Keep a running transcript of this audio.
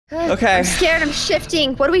Okay. I'm scared. I'm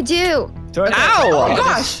shifting. What do we do? Ow! Oh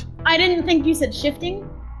gosh. I didn't think you said shifting.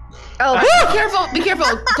 Oh, Be careful. Be careful.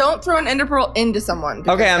 Don't throw an ender pearl into someone.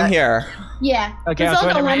 Okay, I'm here. Yeah. Okay, Let's I'm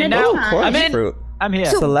all throwing go it one right at a now. time. I'm in. Fruit. I'm here.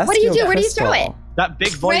 So Celestial what do you do? Where do you throw crystal. it? That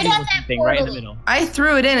big void Right at that thing right in the portal. middle. I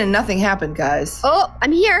threw it in and nothing happened, guys. Oh,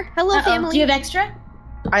 I'm here. Hello, Uh-oh. family. Do you have extra?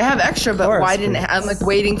 I have extra, but course, why didn't fruit. it? I'm like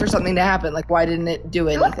waiting for something to happen. Like, why didn't it do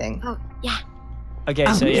anything? Oh, yeah. Okay,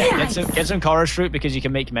 so yeah, nice. get some chorus fruit because you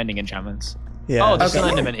can make mending enchantments. Yeah. Oh, there's Okay.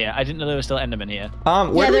 still Enderman here. I didn't know there was still Enderman here. Where Yeah,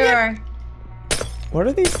 do we there get? are. What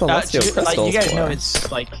are these celestial crystals like you guys for? know,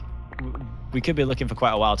 it's like we could be looking for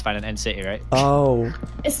quite a while to find an end city, right? Oh,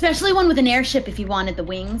 Especially one with an airship if you wanted the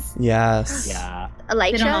wings. yes. Yeah.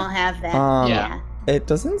 They don't all Elytra? have that. Yeah. It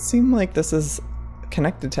doesn't seem like this is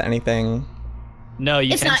connected to anything. No,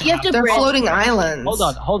 you It's can't. not. You have to They're bridge. floating islands.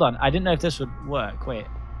 Hold on. I didn't know if this would work. Wait.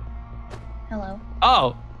 Hello.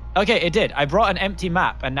 Oh, okay, it did. I brought an empty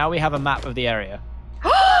map, and now we have a map of the area.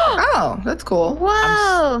 Oh, that's cool.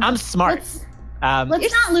 Whoa. I'm smart. Let's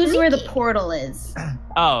You're not lose where the sneaky. portal is.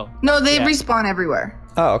 Oh. No, they Yeah. respawn everywhere.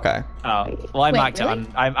 Oh, okay. Oh. Well, I Wait, marked really? it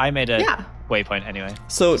on. I made a Yeah. waypoint anyway.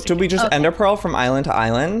 So, did we just Okay. ender pearl from island to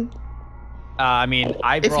island? I mean,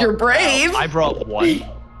 I If brought. you're brave. I brought one.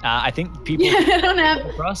 I think people I don't have.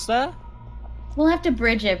 across there. We'll have to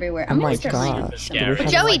bridge everywhere. Oh I'm my gonna start playing. gosh. Scary. Do we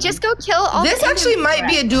have, Joey, like- just go kill all This the actually enemies. might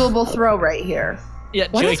be a doable throw right here. Yeah,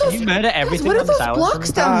 What Joey, are can those- you murder Guys, everything what are on this those island?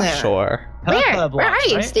 blocks down there? Sure. Where? Purple Where blocks, are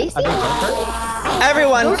you, right? Stacy? Are they purple?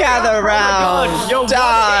 Everyone gather round. You're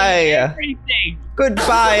Die. everything.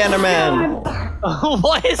 Goodbye, Enderman.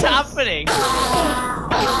 What is happening?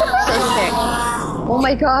 Oh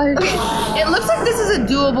my god. Okay, it looks like this is a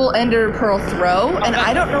doable ender pearl throw, and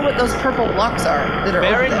I don't know what those purple blocks are that are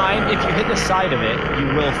Bear over in there. mind, if you hit the side of it, you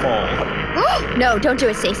will fall. No, don't do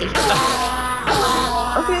it, Stacy. Okay,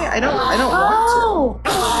 I don't want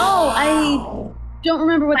I don't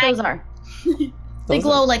remember what those are. They Those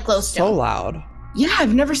glow are like glowstone. So loud. to. Yeah,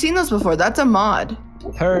 I've never seen those before. That's a mod.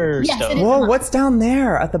 Her Yes, stone. it is. Whoa, what's down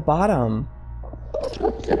there at the bottom?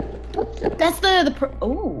 That's what is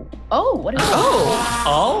Oh, Oh.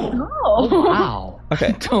 Oh. Wow.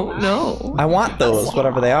 Okay. don't know. I want those,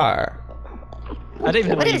 whatever they are. I don't even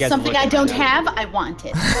know What what you is guys something are I looking don't at. have? I want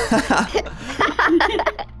it.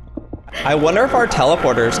 I wonder if our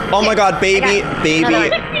teleporters. Oh my god, baby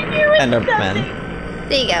another Enderman.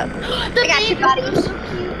 There you go. The I got you, baby buddy. was so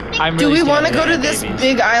cute. I'm Do really we want to scared go to of this babies.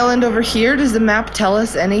 big island over here? Does the map tell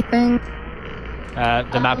us anything?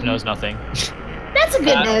 The map knows nothing. That's a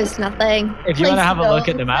good Knows nothing. If you Place want to to have a go. look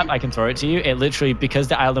at the map, I can throw it to you. It literally, because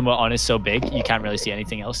the island we're on is so big, you can't really see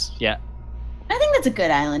anything else. Yeah. I think that's a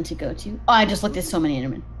good island to go to. Oh, I just looked at so many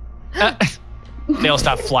Endermen. They all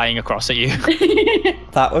start flying across at you.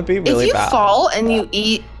 That would be really if you bad. fall and you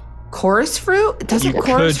eat chorus fruit, doesn't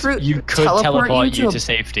chorus fruit you could teleport you to a...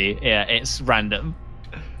 safety. Yeah, it's random.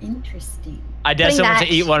 Interesting. I dare Putting someone that-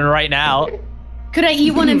 to eat one right now. Could I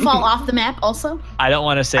eat one and fall off the map also? I don't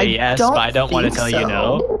want to say yes, but I don't want to tell you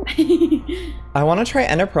no. I want to try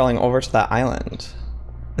ender pearling over to that island.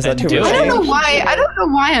 Is that Then too do it. risky? I don't know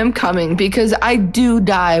why I'm coming, because I do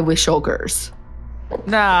die with shulkers.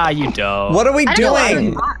 Nah, you don't. What are we I don't know,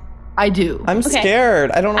 doing? I do. I'm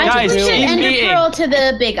scared. I don't know I what Guys, to push do. an keep Ender eating. Pearl to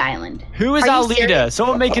the big island. Who is Are our you leader? serious?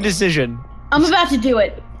 Someone make a decision. I'm about to do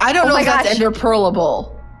it. I don't know my if that's gosh. ender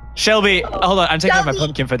pearlable. Shelby, hold on. I'm taking off my Shelby.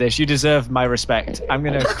 pumpkin for this. You deserve my respect. I'm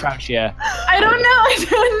gonna crouch here. I don't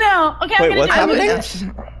know. Okay, Wait, I'm what's gonna do it.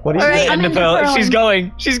 happening? What are you All right, doing? I'm Ender Ender Pearl. Pearl. She's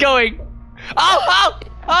going. She's going.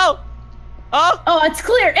 Oh! Oh, it's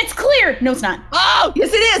clear. It's clear. No, it's not. Oh! Yes,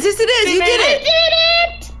 it is. Yes, it is. You made did I it.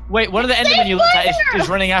 did it! Wait, one of the Endermen you looked at is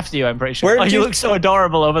running after you, I'm pretty sure. Where Oh, did you you- look so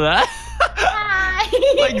adorable over there. Hi.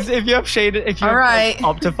 Like, if you have shaded, if you All right.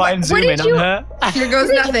 have Optifine Where zoom did in you- on her. Here goes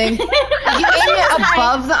nothing. You aim it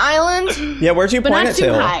above the island? Yeah, where'd you But point not it too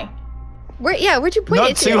to? high. Where'd you point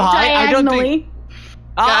Not it too to? high. I don't think. Diagonally.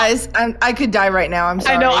 Ah, Guys, I could die right now. I'm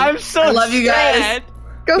sorry. I know. I'm so I love you guys. scared.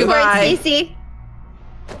 Go Goodbye. for it, Stacy.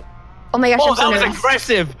 Oh my gosh, Oh, I'm so that was nervous.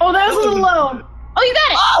 aggressive. Oh, that was a little low. Oh, you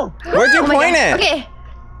got it. Oh! Where'd you Oh my point God. it? Okay.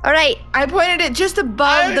 All right. I pointed it just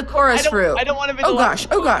above the chorus fruit. I don't want to be the Oh one. gosh.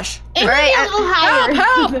 Oh gosh. It All might right, be a little higher.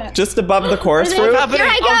 help. Just above the chorus What's fruit? What's happening? Here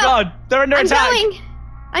I Oh go. god, they're under I'm attack. going.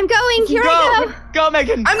 I'm going. Here I go. Go,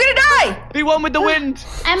 Megan. I'm gonna die. Be one with the wind.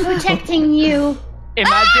 I'm protecting you.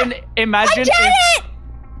 Imagine I did it!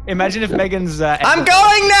 Imagine if Megan's. I'm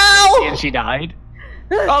going now! And she died.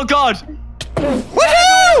 Oh god.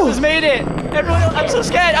 Woohoo! Has made it. Everyone else, I'm so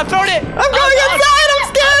scared. I'm throwing it. I'm going inside! I'm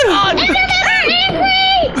scared!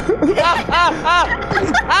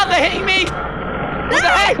 Ah, they're hitting me. What the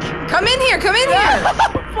heck? Come in here. Come in here.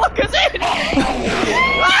 Fuck us in.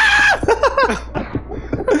 Ah!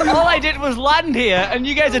 I did was land here, and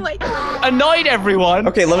you guys Oh my God. annoyed everyone.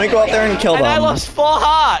 Okay, let me go out there and kill And I them. lost 4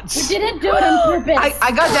 hearts. You didn't do it on purpose.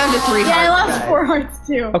 I got down to 3 yeah, I hearts, lost guys. 4 hearts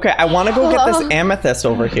too. Okay, I want to go get this amethyst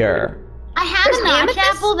over here. I have There's a notch amethyst?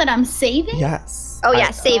 apple that I'm saving. Yes. Oh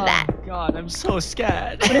yeah, save that. Oh God, I'm so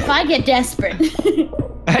scared. But if I get desperate,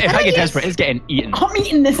 If I get desperate, it's getting eaten. I'm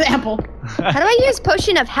eating this apple. How do I use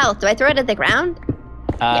potion of health? Do I throw it at the ground?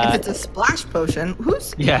 If it's a splash potion,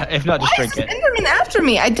 who's... Yeah, if not, just Why is drink it. Enderman after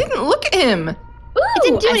me? I didn't look at him. It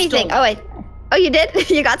didn't do I anything. stole Oh wait. Oh, you did?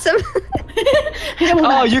 You got some?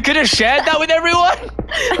 Oh, you could have shared that with everyone? Oops,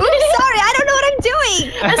 sorry. I don't know what I'm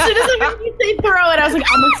doing. As soon as I heard you say throw it, I was like,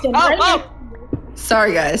 I'm gonna stand right here.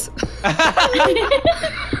 Sorry, guys.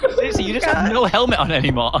 Seriously, you just have no helmet on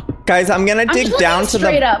anymore. Guys, I'm gonna dig just down looking to the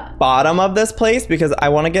straight up. bottom of this place because I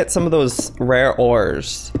want to get some of those rare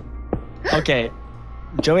ores. Okay,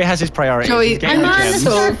 Joey has his priorities. Joey, He's getting I'm on the gems. so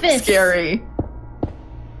surface. scary.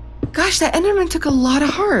 Gosh, that Enderman took a lot of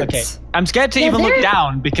hearts. Okay, I'm scared to Yeah, even look there-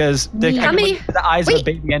 down because I How could many- look into the eyes of a Wait.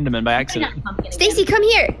 baby Enderman by accident. Stacy, come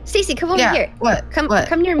here. Stacy, come over Yeah, here. what? Come, What?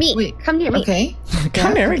 come near me. Wait, Come near me. Okay.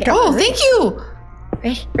 Come here, we go. Oh, thank you.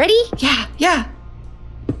 Ready? Yeah.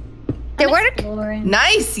 Did it work?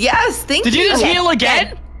 Nice. Yes, thank Did you just heal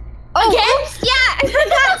again? Oh, oops, yeah. I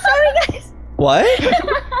forgot. Sorry, guys. What?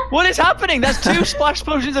 What is happening? That's 2 splash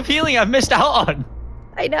potions of healing I've missed out on.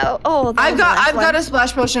 I know. Oh, I've got a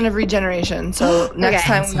splash potion of regeneration, so next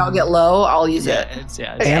Okay. time we all get low, I'll use Yeah, it. it's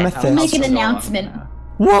Amethyst. I'll Make an also go on announcement. now.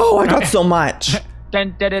 Whoa, I got so much.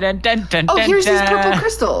 Dun, dun, dun, dun, dun, Oh, dun, here's these dun. purple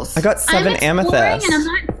crystals. I got 7 I'm exploring amethysts. and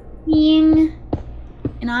I'm not seeing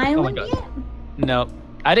an island God. yet. No,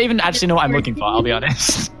 I don't even actually know what I'm looking for. I'll be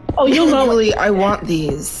honest. Oh, you'll know. Really, I want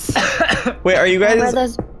these. Wait, are you Where are guys?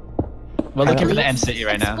 those? We're looking for the Let's end city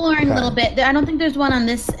right now. Exploring a little bit. I don't think there's one on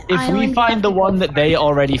this If island. we find the one that they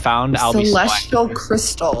already found, I'll be so Celestial angry.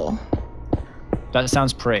 crystal. That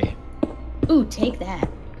sounds pretty. Ooh, take that.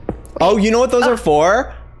 Oh, you know what those are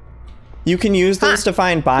for? You can use those to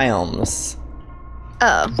find biomes.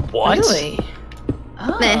 Oh, What? Really?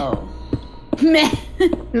 Oh. Meh.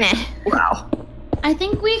 meh. Wow. I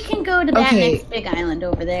think we can go to that Okay. next big island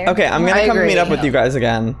over there. Okay, I'm I gonna come agree. meet up with you guys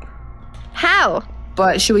again. How?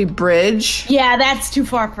 But should we bridge? Yeah, that's too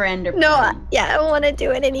far for Ender. No, yeah, I don't want to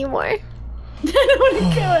do it anymore. I don't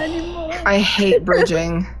want to go anymore. I hate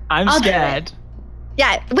bridging. I'm I'll do scared.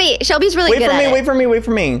 Yeah, wait, Shelby's really Wait good for at me, it. wait for me, wait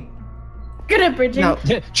for me. Good at bridging. No.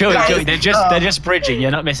 Joey, Guys, Joey, they're just bridging.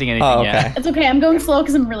 You're not missing anything Oh, yet. okay. It's okay. I'm going slow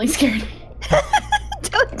because I'm really scared.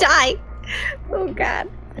 Don't die. Oh, God.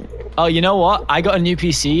 Oh, you know what? I got a new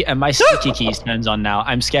PC and my sticky keys turns on now.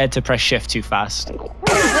 I'm scared to press shift too fast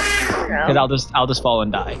because I'll just fall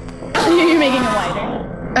and die. You're making it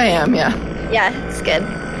wider. I am, yeah. Yeah, it's good.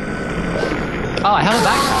 Oh, I have a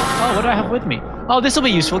backpack. Oh, what do I have with me? Oh, this will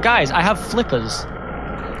be useful, guys. I have flippers.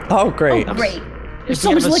 Oh, great. Great. There's If so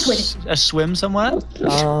we much have liquid. A swim somewhere?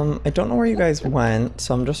 I don't know where you guys went,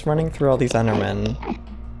 so I'm just running through all these Endermen.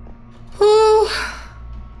 Whew.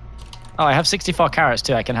 Oh, I have 64 carrots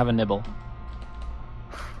too. I can have a nibble.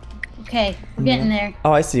 Okay, we're getting there.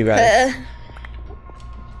 Oh, I see you guys.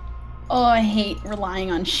 Oh, I hate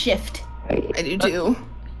relying on shift. I do too.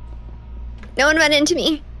 No one run into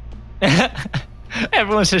me.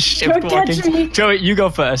 Everyone's just shift Don't touch walking. me. Joey, you go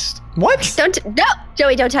first. What? No,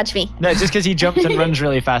 Joey, don't touch me. No, just because he jumps and runs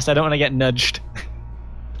really fast. I don't want to get nudged.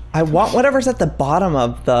 I want whatever's at the bottom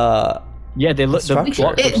of the... Yeah, they look. The Structure.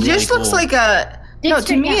 block It looks just really looks cool. like a... Dig No, to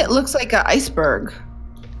straight me down. it looks like an iceberg.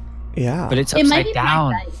 Yeah. But it's It might upside be down.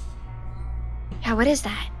 black ice. Yeah, what is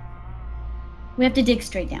that? We have to dig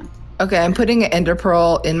straight down. Okay, I'm putting an ender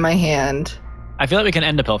pearl in my hand. I feel like we can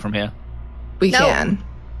end a pill from here. We No. can.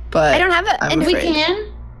 But I don't have a- I'm and We afraid.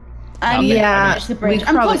 can. I'm Okay. Yeah, the we bridge.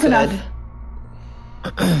 I'm probably close could.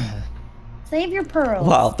 enough. Save your pearls.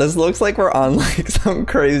 Wow, this looks like we're on like some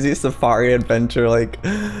crazy safari adventure, like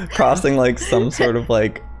crossing like some sort of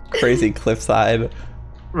like crazy cliffside.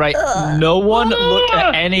 Right. No one look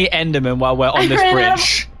at any Enderman while we're on I this ran out of-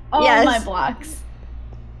 bridge. All Yes. my blocks.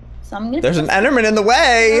 So I'm gonna. There's an Enderman in the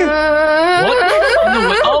way! What?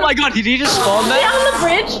 Oh my god, did he just spawn Get there? on the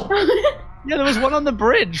bridge. Yeah, there was one on the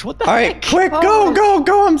bridge. What the Alright, heck? quick,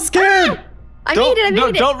 go, I'm scared! I made it, I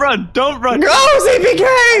made it. Don't run, don't run. Go,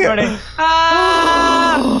 CPK! Running.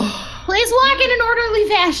 Ah! Please walk in an orderly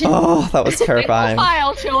fashion. Oh, that was terrifying.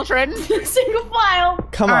 File, children. Single file.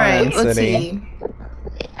 Come All on, right, let's City. see.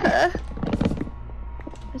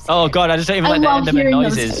 Oh god, I just don't even I like love the Enderman hearing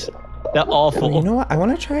those. noises. They're awful. You know what? I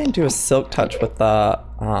want to try and do a silk touch with the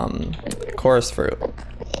chorus fruit.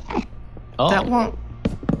 Oh. That won't...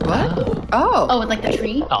 What? Oh. Oh, with like the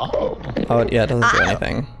tree. Oh. Oh, yeah, it doesn't do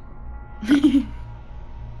anything.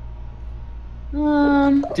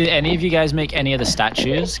 Did any of you guys make any of the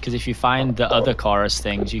statues? Because if you find the other chorus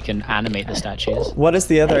things, you can animate the statues. What is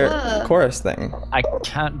the other chorus thing? I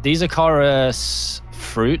can't. These are chorus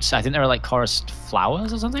fruits. I think they're like chorus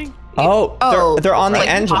flowers or something. Oh, they're on the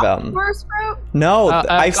edge of them. Chorus fruit? No,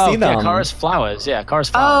 I see them. Yeah, chorus flowers. Yeah, chorus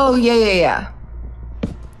flowers. Oh, yeah.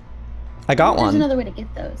 I got There's one. another way to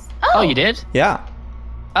get those. Oh, you did? Yeah.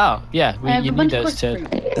 Oh, yeah. I have You a need bunch of those course to.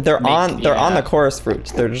 fruit. They're on the chorus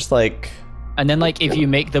fruits. They're just like. And then, like, if you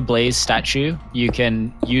make the blaze statue, you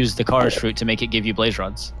can use the chorus fruit to make it give you blaze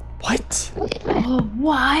rods. What? Oh,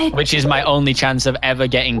 what? Which is my only chance of ever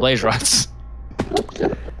getting blaze rods.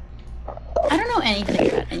 I don't know anything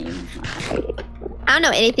about any of them. I don't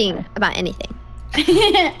know anything about anything.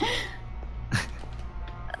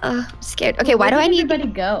 I'm scared. Okay, why do I need? everybody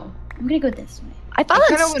go? I'm gonna go this way. I followed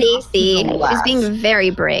kinda went off to Stacy. the She's being left. very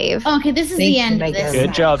brave. Oh, okay, this is Thank the you, end of Megan. this.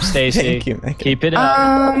 Good job, Stacy. Thank you, Megan. Keep it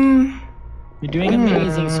up. You're doing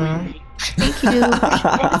amazing, hmm. sweetie. Thank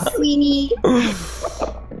you, Sweeney.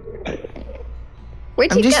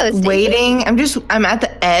 Where'd I'm you go, just Stacy? waiting. I'm at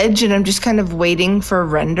the edge and I'm just kind of waiting for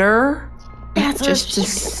render. That's Just to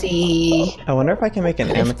see I wonder if I can make an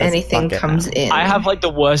if amethyst anything bucket comes now. in. I have like the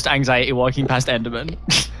worst anxiety walking past Enderman.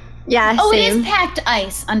 Yeah, Oh, it same. is packed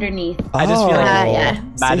ice underneath. I just feel like yeah.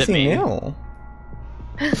 mad at Stacey me. knew.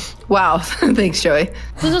 Wow. Thanks, Joey.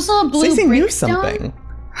 There's also a blue Stacey knew brick stone. something.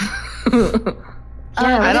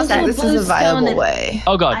 Yeah, I don't what is that? think this is a viable way.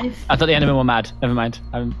 Oh god, I've- I thought the Endermen were mad. Never mind.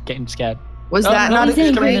 I'm getting scared. Was Oh, that no, not a he's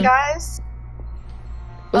good angry. way, guys?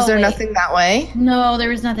 Was Oh, there wait. nothing that way? No, there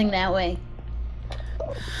was nothing that way.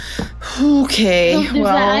 Okay, There's that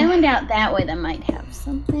well, island out that way that might have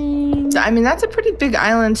something. I mean that's a pretty big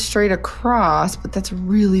island straight across, but that's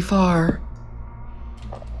really far.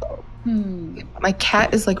 My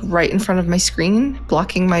cat is like right in front of my screen,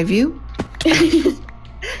 blocking my view.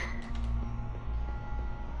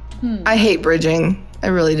 I hate bridging. I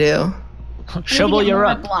really do. Shovel, you're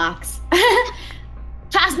up. Blocks.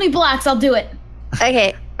 Pass me blocks, I'll do it.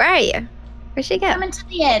 Okay, where are you? Where'd she go? Coming to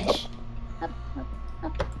the edge. Up, up,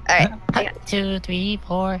 up. All right, I got 2, 3,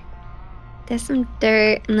 4. there's some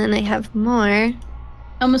dirt, and then I have more.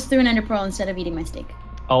 Almost threw an ender pearl instead of eating my steak.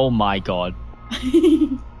 Oh my god.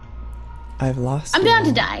 I've lost. I'm you. down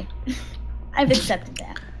to die. I've accepted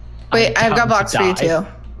that. Wait, I've down got to blocks for you die. too.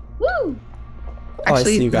 Woo! Oh, I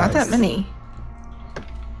Actually, see you not guys. that many.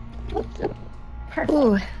 Perfect.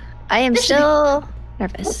 Ooh, I am This still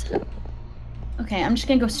nervous. Okay, I'm just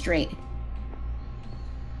gonna go straight.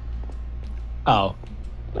 Oh,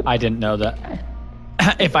 I didn't know that.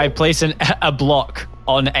 If I place a block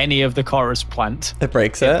on any of the chorus plant, It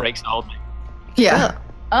breaks it it. breaks the whole thing. Yeah.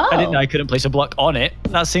 Oh. I didn't know I couldn't place a block on it.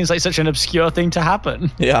 That seems like such an obscure thing to happen.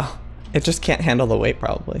 Yeah. It just can't handle the weight,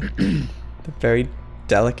 probably. They're very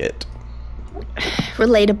delicate.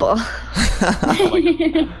 Relatable.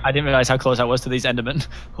 I didn't realize how close I was to these Endermen.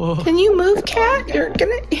 Oh, Can you move, cat? You're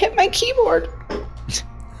gonna hit my keyboard.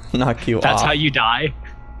 Knock you that's off. how you die.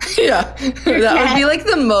 Yeah, that would be like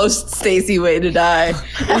the most Stacy way to die. Is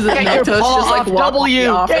that Get your Meltos paw just like off walk W.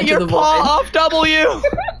 off Get into your the paw void. off W.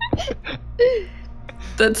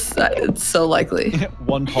 That's it's so likely.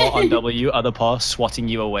 One paw on W, other paw swatting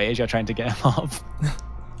you away as you're trying to get him off.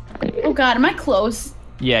 Oh god, am I close?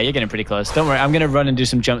 Yeah, you're getting pretty close. Don't worry, I'm gonna run and do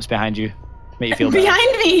some jumps behind you. Make you feel better.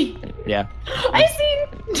 Behind me! Yeah. I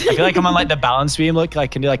see! I feel like I'm on like the balance beam. Look, I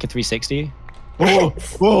can do like a 360. Whoa,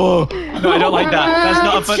 whoa! No, I don't like that. That's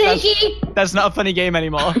not a It's fun. shaky! That's not a funny game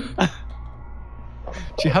anymore.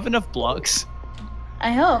 Do you have enough blocks?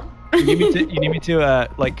 I hope. You need me to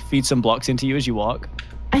like feed some blocks into you as you walk.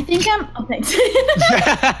 I think I'm. Oh, thanks.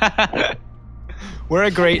 We're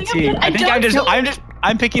a great team. I think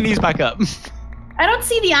I'm picking these back up. I don't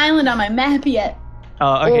see the island on my map yet.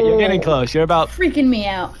 Oh, okay, you're getting close. You're about Freaking me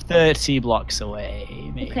out. 30 blocks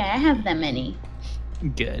away. Maybe. Okay, I have that many.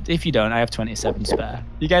 Good. If you don't, I have 27 spare.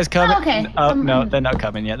 You guys coming? Oh, okay. Oh, no, they're not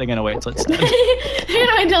coming yet. They're gonna wait till it's done. You're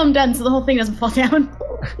gonna wait until I'm done so the whole thing doesn't fall down.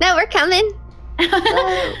 No, we're coming.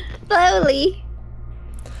 Slowly.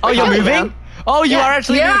 Oh, you're There we moving? go. Oh, you Yeah. are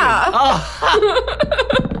actually Yeah. moving.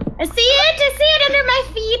 Oh, I see it under my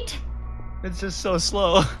feet. it's just so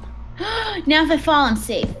slow. Now if I fall, I'm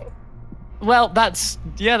safe. Well, that's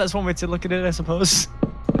one way to look at it, I suppose.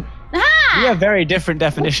 Ah! We have very different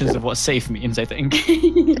definitions of what safe means, I think.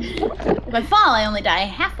 If I fall, I only die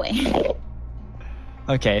halfway.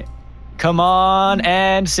 Okay. Come on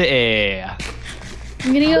and city.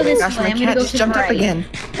 I'm gonna go this Gosh, way. my I'm gonna cat go just to jumped the up right. again.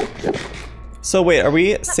 So wait, are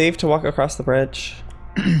we safe to walk across the bridge?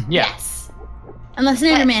 Yeah. Yes. Unless an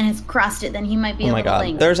Enderman has crossed it, then he might be Oh a my little god.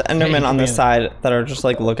 link. There's Endermen on the Yeah. side that are just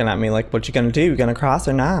like looking at me like, what you gonna do? You gonna cross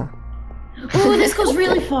or not? Ooh, this goes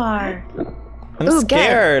really far. I'm Ooh,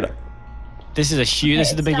 scared. This is a huge. This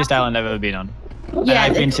is the biggest island I've ever been on. And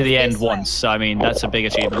I've been to the end once, so I mean that's a big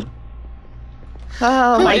achievement.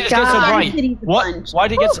 Oh Why my did it get so god. bright? What? Why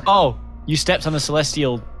did it get? Oh, you stepped on the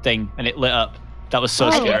celestial thing and it lit up. That was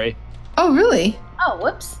so scary. Oh, really? Oh,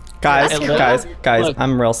 whoops. Guys, Look.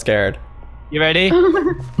 I'm real scared. You ready?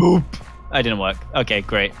 Boop. That didn't work. Okay,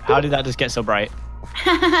 great. How did that just get so bright?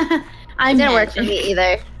 I Didn't work for me either.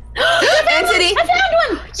 Entity. I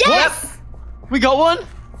found one. Yes! We got one.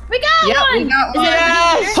 We got Yep, one. we got one.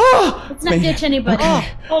 Yes! Let's not ditch anybody.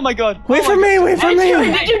 Oh my god. Wait for me, wait for me.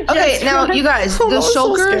 Okay, now you guys, Oh, the that was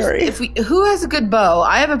so scary. shulkers. Who has a good bow?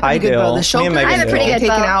 I have a pretty I good do. bow. The Me and shulkers Megan I have a pretty can good be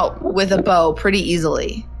taken bow. out with a bow pretty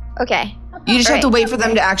easily. Okay. You just have to Alright. wait for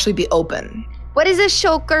them to actually be open. What does a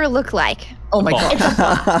shulker look like? Oh my Box.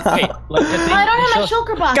 god. Wait, like the thing. I don't have my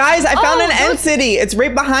shulker box. Guys, I found Oh, an end city. It's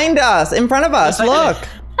right behind us, in front of us. Yes, I did. Look.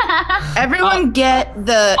 Everyone get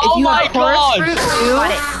the Oh if you my have chorus God. fruit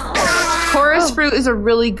too. Chorus fruit is a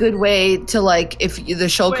really good way to like if the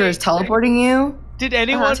shulker is teleporting you. Did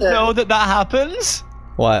anyone To- know that that happens?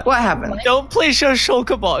 What? What happened? Don't place your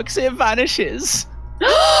shulker box. It vanishes.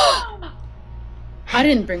 I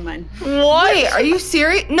didn't bring mine. What? Wait, are you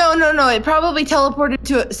serious? No. It probably teleported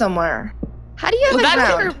to it somewhere. How do you have Look a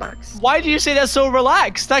around. shulker box? Why do you say that's so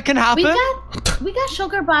relaxed? That can happen. We got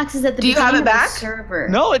shulker boxes at the Do you have beginning it of back? the server.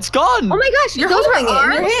 No, it's gone. Oh my gosh, You're those holding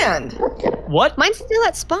are it in ours? your hand. What? Mine's still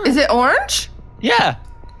at spawn. Is it orange? Yeah.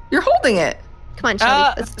 You're holding it. Come on,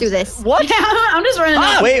 Shelby, let's do this. What? Yeah, I'm just running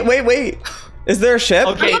out. Wait. Is there a ship?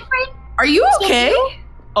 Okay. Are you okay?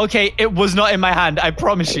 Okay, it was not in my hand. I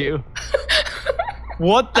promise you.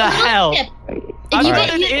 What the hell? I'm you not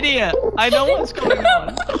get an hit- idiot. I know what's going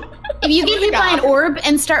on. If you get hit by an orb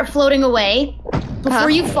and start floating away, before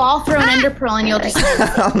you fall, throw an ender pearl and you'll just Wait,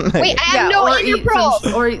 I have no or ender eat pearls.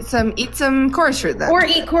 eat some chorus fruit then. or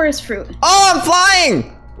eat chorus fruit. Oh, I'm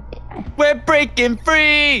flying! We're breaking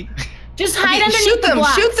free. Just hide Okay, underneath shoot the them,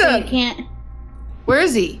 block shoot so them. you can't. Where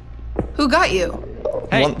is he? Who got you?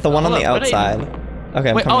 Hey, The one on hold the up, what are you- outside. Okay,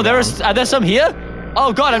 I'm Wait, coming oh, are there some here?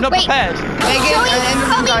 Oh god, I'm not Wait. prepared. Megan, Joey, an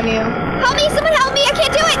help enderman's me. on you. Help me, someone help me, I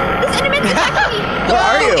can't do it. This enderman's attacking me. Where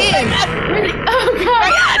are you? In. Oh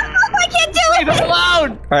god. I can't do Leave it. him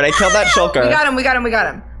alone. Alright, I killed that shulker. We got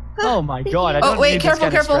him. Oh my god. I Oh don't wait, need this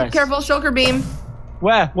kind of stress. careful, shulker beam.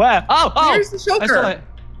 Where? Oh. Where's the I saw shulker? it.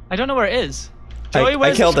 I don't know where it is. Joey, I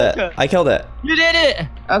where's killed the it. shulker? I killed it. You did it.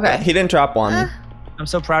 Okay. He didn't drop one. I'm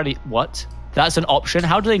so proud of you. What? That's an option?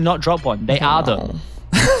 How do they not drop one? They are them.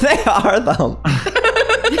 They are them.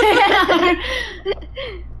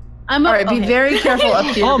 I'm All right, be very careful up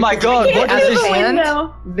here. Oh my god, what As is a this? hand,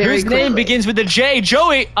 window. very Whose name quickly. begins with a J?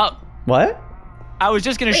 Joey! What? I was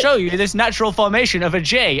just gonna show you this natural formation of a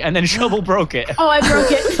J, and then Shovel broke it. Oh, I broke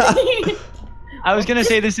it. I was gonna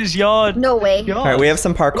say this is your. No way. Alright, we have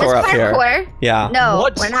some parkour This up here. parkour? Yeah. No,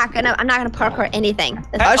 What? I'm not gonna parkour anything.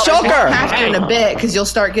 A That's shulker! Faster in a bit, because you'll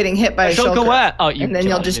start getting hit by a Shulker shulker. where? Oh, you and then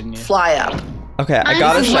you'll killed it, just didn't you? fly up. Okay, I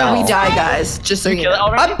got a This is where we shell. die, guys. Just so you Kill it know.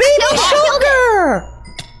 already? A baby shulker!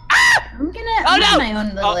 I'm gonna have my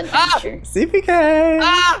own little adventure. CPK!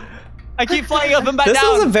 Ah! I keep flying up and back This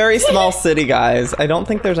down. is a very small city, guys. I don't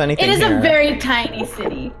think there's anything It is here. a very tiny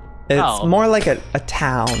city. It's Oh. more like a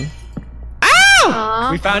town. Aw.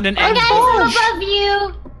 We found an Oh, end. guys, I'm above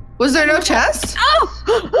you. Was there no chest? Oh!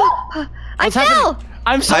 I What's fell. happening?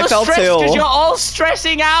 I'm so I fell stressed too. because you're all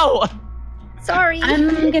stressing out. Sorry.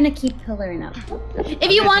 I'm gonna keep pillaring up.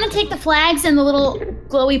 If you want to take the flags and the little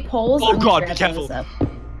glowy poles, Oh, I'm gonna God, grab be careful. those up. Oh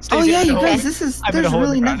Stacey, yeah, I'm you gonna guys. hold- There's gonna hold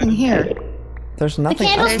really the ground. nothing here. There's The nothing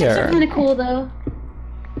up candlesticks are kind here. of cool though.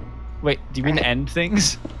 Wait, do you mean the end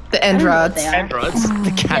things? The end I don't know what rods. they are. End rods?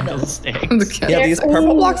 The candlesticks. Yeah, these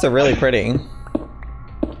purple blocks are really pretty.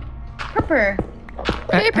 Purper.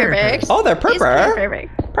 Perfect. Oh, they're It's purple.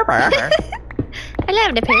 perfect. Purple. I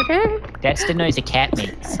love the paper. That's the noise a cat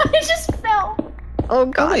makes. I just fell. Oh Oh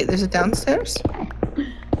god. wait, there's a downstairs.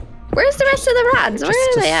 Where's the rest of the rods? Where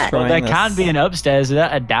are they at? destroy- There this. can't be an upstairs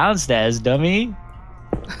without a downstairs, dummy.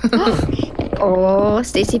 Oh,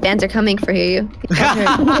 Stacy fans are coming for you.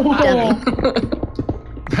 Dummy.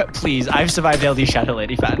 Please, I've survived LD Shadow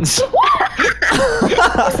Lady fans.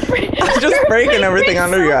 It's just breaking everything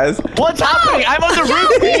under you guys. What's happening? I'm on the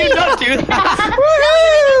roof. Did you not do that?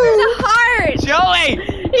 The heart. Joey!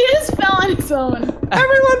 He just fell on his own.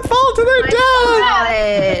 Everyone fall to their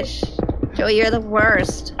death. Gosh. Joey, you're the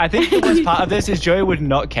worst. I think the worst part of this is Joey would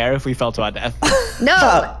not care if we fell to our death.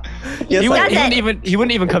 No. Yes, He I-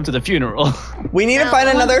 wouldn't even come to the funeral. we need to No. find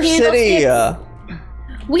another city.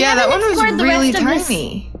 We Yeah, that haven't one was explored the really rest of this-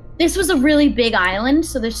 tiny. this was a really big island,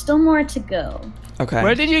 so there's still more to go. Okay.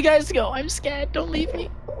 Where did you guys go? I'm scared. Don't leave me.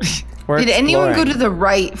 Did anyone go to the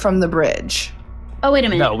right from the bridge? Oh, wait a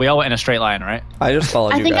minute. No, we all went in a straight line, right? I just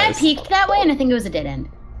followed I you think guys. I peeked that way, and I think it was a dead end.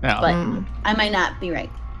 No. But I might not be right.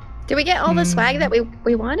 Did we get all the swag that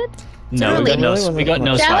we wanted? No, we got no, we got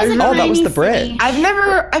no That swag. was a Oh, that was tiny the bridge. city.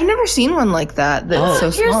 I've never seen one like that. That's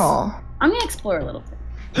so Here's- small. I'm gonna explore a little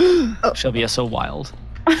bit. Shelby, you're so wild.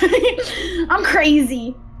 I'm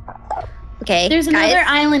crazy. Okay, There's guys. another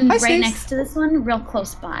island Hi, right Stace. next to this one, real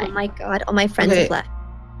close by. Oh my god, all my friends Okay. have left.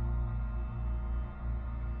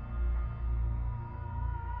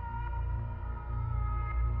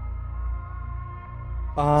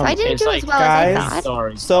 So I didn't It's do like, as well guys, as I thought.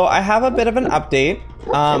 Sorry. So I have a bit of an update.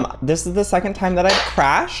 This is the second time that I've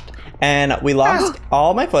crashed, and we lost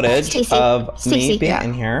all my footage Stacey. of me Stacey. being Yeah.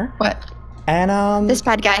 in here. What? And This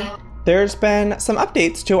bad guy. there's been some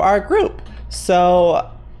updates to our group. So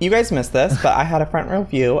you guys missed this, but I had a front row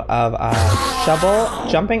view of Shovel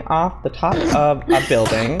jumping off the top of a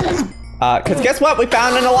building. Cause guess what? We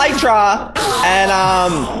found an elytra,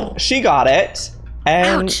 and she got it.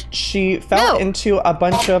 And Ouch. she fell No. into a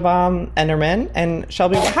bunch of Endermen. And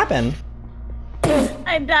Shelby, what happened?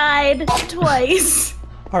 I died twice.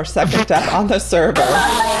 Our second death on the server.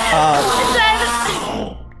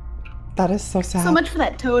 That is so sad. So much for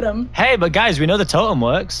that totem. Hey, but guys, we know the totem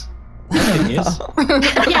works. That's good news.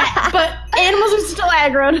 Yeah, but animals are still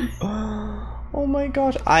aggroed. Oh my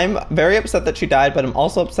gosh. I'm very upset that she died, but I'm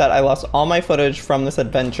also upset I lost all my footage from this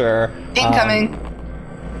adventure. Incoming.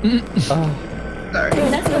 Sorry.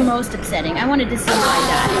 That's the most upsetting. I wanted to see how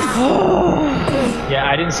I Yeah,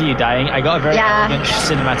 I didn't see you dying. I got a very Yeah. elegant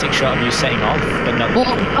cinematic shot of you setting off, but no.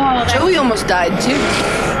 Well, Joey almost died too.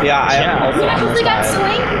 Yeah, I Yeah. also died. I almost got died.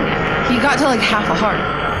 swing. He got to like half a heart.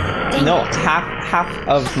 No, half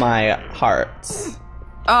of my hearts.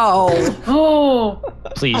 Oh. Oh.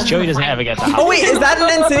 Please, Joey doesn't ever get to Oh wait, is that an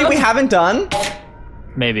end city we haven't done?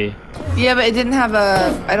 Maybe. Yeah, but it didn't have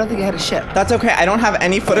a. I don't think it had a ship. That's okay. I don't have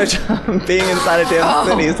any footage of being inside a damn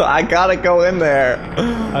city, so I gotta go in there.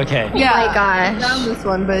 Okay. Yeah. my gosh. I found this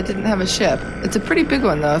one, but it didn't have a ship. It's a pretty big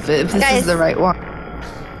one though. If this Guys. is the right one.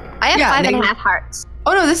 I have Yeah, 5.5 hearts.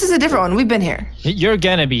 Oh no, this is a different one. We've been here. You're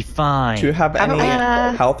gonna be fine. Do you have any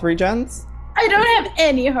Uh, health regens? I don't have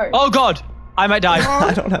any heart. Oh god! I might die.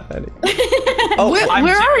 I don't have any. Oh, Where, I'm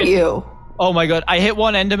where are serious. you? Oh my god, I hit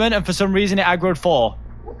one Enderman and for some reason it aggroed 4.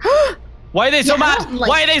 Why are they so mad? like-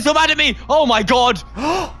 Why are they so mad at me? Oh my god!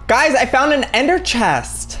 guys, I found an ender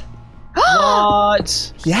chest.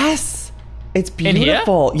 What? Yes. It's In here?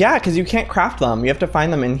 beautiful. Yeah, because you can't craft them. You have to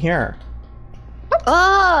find them in here.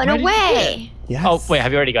 Oh, no Where did you way. Yes. Oh wait,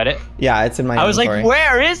 have you already got it? Yeah, it's in my I was like, inventory.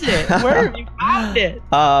 where is it? Where have you found it?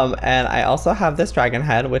 And I also have this dragon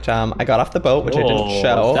head, which I got off the boat, which I didn't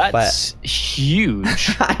show, That's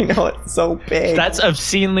huge. but I know it's so big. That's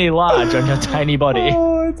obscenely large on your tiny body.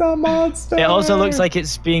 Oh, it's a monster. It also looks like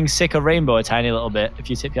it's being sick of rainbow a tiny little bit if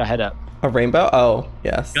you tip your head up. a rainbow. Oh,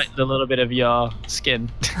 yes. Got the little bit of your skin.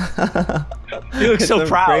 You look It's so a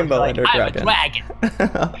proud. rainbow Like, ender I'm a dragon.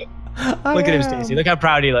 dragon. Look at him, Stacey. Look how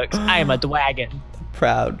proud he looks. I am a dragon.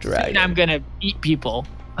 Proud And dragon. I'm gonna eat people.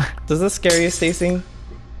 Does this scare you, Stacey?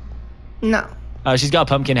 No. Oh, she's got a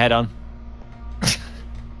pumpkin head on.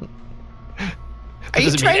 Are you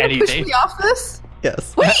doesn't mean trying to push anything. me off this?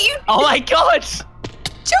 Yes. Wait, you, Oh my god!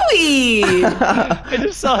 Joey! I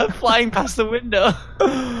just saw her flying past the window.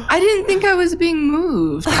 I didn't think I was being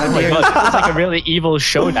moved. Oh my god, this is like a really evil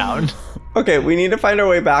showdown. Okay, we need to find our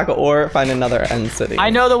way back or find another end city. I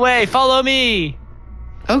know the way. Follow me.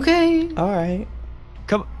 Okay. All right.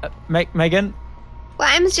 Come, Megan. Well,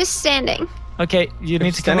 I'm just standing. Okay, you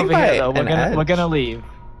need to come standing over by here though. an We're edge. gonna leave.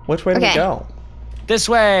 Which way do we Okay. go? This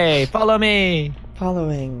way. Follow me.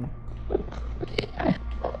 Following.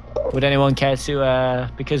 Would anyone care to?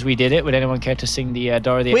 Because we did it. Would anyone care to sing the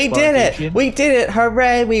Dora the We Explorer did theme it! tune? We did it!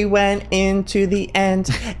 Hooray! We went into the end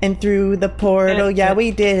and through the portal. Yeah,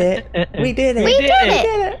 we did it. We did it. We did We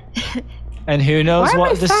it. did it. And who knows Why am I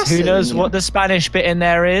what this? Who fascinating knows you? what the Spanish bit in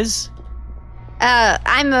there is?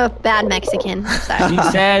 I'm a bad Mexican. Sorry. He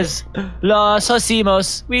says, "Los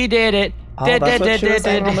hicimos. We did it." Oh, that's what she was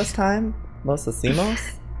saying all this time? Los Asimos?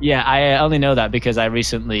 Yeah, I only know that because I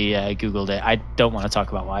recently Googled it. I don't want to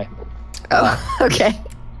talk about why. Oh, okay.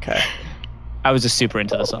 Okay, I was just super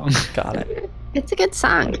into the song. got it. It's a good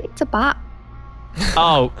song. It's a bop.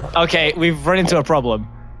 Oh, okay. We've run into a problem.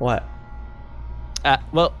 What?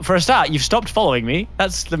 Well, for a start, you've stopped following me.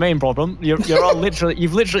 That's the main problem. You're all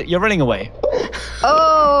you're running away.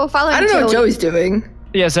 Oh, following I don't know what Joey. Joey's doing.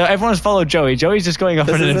 Yeah, so everyone's followed Joey. Joey's just going off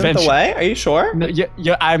This on an isn't adventure. the way? Are you sure? No,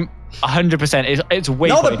 100%. It's way.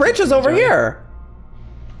 No, the pointless, bridge is over Joey. here.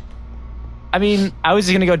 I mean, I was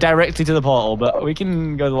just gonna go directly to the portal, but we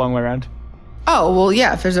can go the long way around. Oh, well,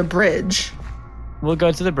 yeah, if there's a bridge. We'll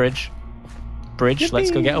go to the bridge. Bridge,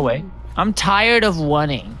 let's go get away. I'm tired of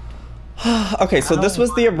wanting. Okay, so this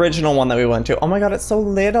was the original one that we went to. Oh my god, it's so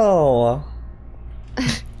little.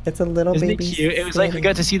 It's a little Isn't baby. it cute? It was like we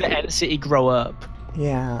got to see the end city grow up.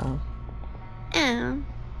 Yeah. Oh.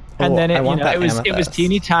 And then I want that it was amethyst.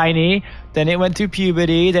 teeny tiny. Then it went through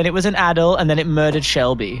puberty. Then it was an adult, and then it murdered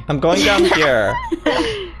Shelby. I'm going down here.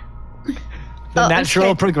 The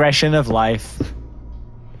natural progression of life.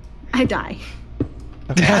 I die.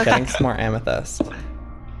 Okay, I'm getting some more amethyst.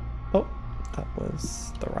 Oh, that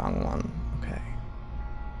was the wrong one. Okay.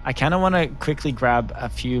 I kind of want to quickly grab a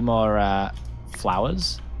few more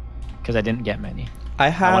flowers because I didn't get many. I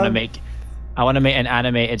want to make an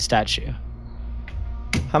animated statue.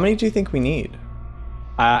 How many do you think we need?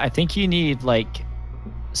 I think you need like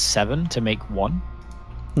 7 to make one.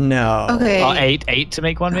 No. Okay. Or 8 to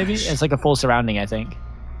make one, maybe. It's like a full surrounding, I think.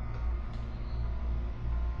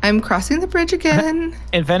 I'm crossing the bridge again.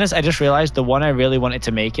 In fairness, I just realized the one I really wanted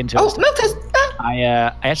to make into. Oh, milk toast. Ah. I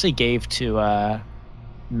actually gave to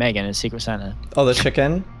Megan in Secret Santa. Oh, the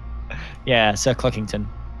chicken? Yeah, Sir Cluckington.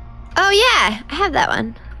 Oh yeah, I have that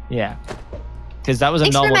one. Yeah. Because that was a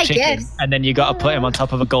Thanks for normal my chicken, gifts. and then you got to put him on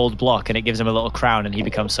top of a gold block, and it gives him a little crown, and he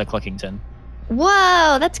becomes Sir Cluckington.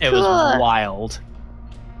 Whoa, that's It cool. was wild.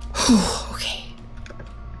 Okay.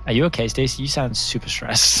 Are you okay, Stacey? You sound super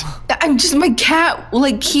stressed. I'm just, my cat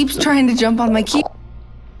like keeps trying to jump on my key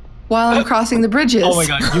while I'm crossing the bridges. Oh my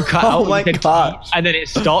god, you cut out. Oh my you said gosh. and then it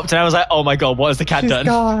stopped, and I was like, oh my god, what has the cat She's done?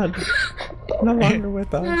 gone. No longer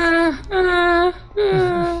with us.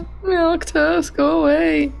 Milk toast, go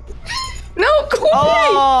away. No, go away.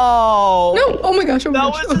 Oh! No, oh my gosh. Oh my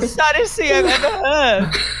That gosh. was the saddest thing I've ever heard.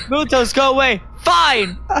 Miltos, go away.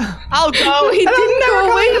 Fine. I'll go. Oh, he didn't never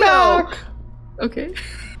go away coming though. back. Okay.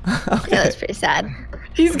 That was pretty sad.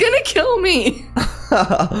 He's gonna kill me.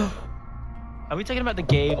 Are we talking about the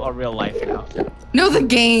game or real life now? No, the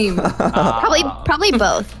game. Probably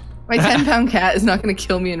both. My 10-pound cat is not gonna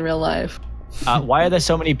kill me in real life. Why are there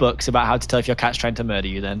so many books about how to tell if your cat's trying to murder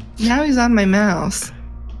you then? Now he's on my mouse.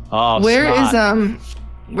 Oh, Where smart. is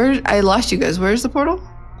where I lost you guys. Where's the portal?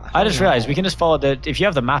 I just realized we can just follow if you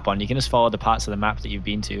have the map on, you can just follow the parts of the map that you've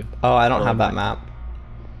been to. Oh, I don't have that map.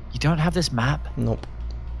 You don't have this map? Nope.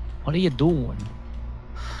 What are you doing?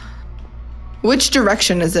 Which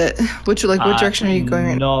direction is it? Which direction are you going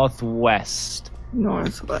right now? Northwest.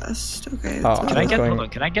 Northwest. Okay. Oh, that's Can I get going hold on,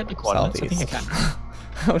 can I get the coordinates? I think I southeast. can.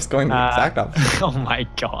 I was going the exact opposite. Oh my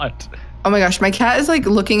god. Oh my gosh, my cat is like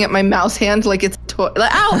looking at my mouse hand like it's a toy.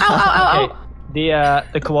 Like, ow, ow, ow, ow, Okay, ow.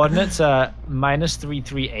 the coordinates are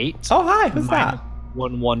 -338. Oh, hi. Who's that?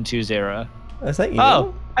 -1120. Is that you?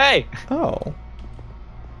 Oh, hey. Oh.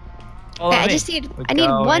 Follow Yeah, I me. just need We're I need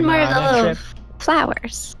one going more of the on a little trip.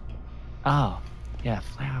 flowers. Oh, yeah,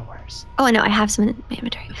 flowers. Oh no, I have some in my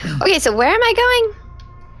inventory. Okay, so where am I going?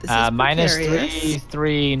 This is precarious.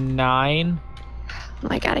 -339 Oh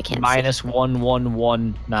my god, I can't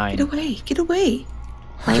 -1119. Get away, get away.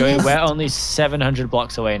 see. Joey, Minus- we're only 700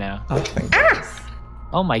 blocks away now. Oh, thank goodness.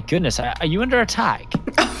 Oh my goodness, are you under attack?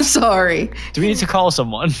 I'm sorry. Do we need to call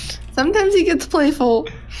someone? Sometimes he gets playful.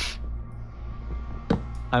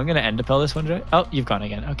 I'm gonna end pearl this one, Joey. Oh, you've gone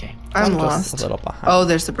again. Okay. I'm just lost. a little behind. Oh,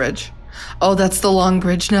 there's the bridge. Oh, that's the long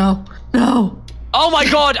bridge. No, no. Oh my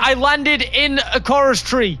god, I landed in a chorus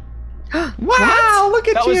tree. Wow, look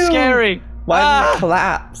at That you. was scary. Why did Ah! it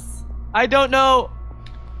collapse? I don't know.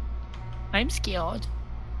 I'm scared.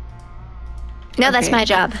 No, that's Okay. my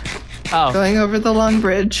job. Oh, Going over the long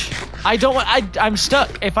bridge. I don't want. I'm stuck.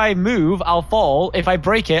 If I move, I'll fall. If I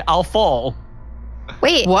break it, I'll fall.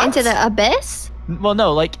 Wait, What? into the abyss? Well,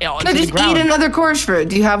 no, like No, onto the just ground. eat another course fruit.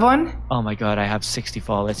 Do you have one? Oh my god, I have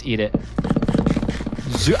 64. Let's eat it.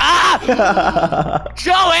 Ah!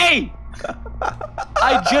 Joey!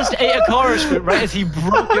 I just ate a chorus fruit right as he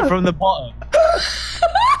broke it from the bottom.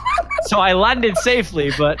 So I landed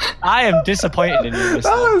safely, but I am disappointed in you, That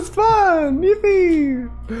mister. was fun. Yippee.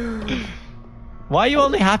 Why are you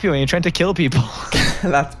only happy when you're trying to kill people?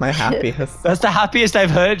 That's my happiest. That's the happiest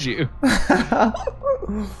I've heard you.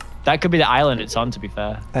 That could be the island it's on, to be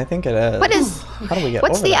fair. I think it is. What is How do we get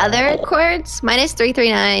what's over the there? other chords?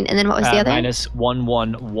 -339, and then what was the other?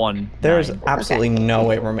 -1119. There's absolutely no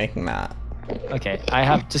way we're making that. Okay, I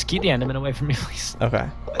have. Just keep the Enderman away from me, please. Okay.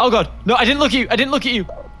 Oh god, no! I didn't look at you. I didn't look at you.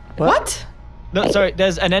 What? No, sorry.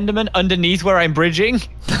 There's an Enderman underneath where I'm bridging,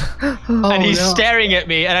 Oh, and he's no. staring at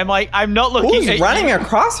me, and I'm like, I'm not looking Who's at running you.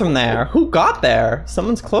 across from there? Who got there?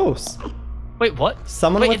 Someone's close. Wait, what?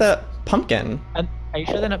 Someone with a pumpkin. Are you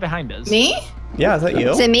sure they're not behind us? Me? Yeah, is that you?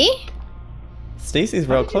 Is it me? Stacy's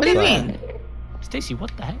real close. What do you there. mean? Stacy,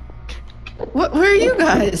 what the heck? Where are you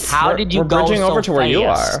guys? How did you We're go bridging so over to where you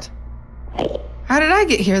are. fast? How did I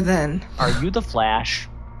get here then? Are you the Flash?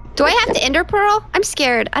 Do I have to ender pearl? I'm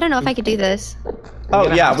scared. I don't know if I could do this. Oh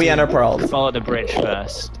gonna yeah, have we to enter pearls. Follow the bridge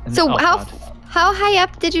first. And So oh, how God. high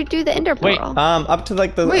up did you do the ender Wait. pearl? Up to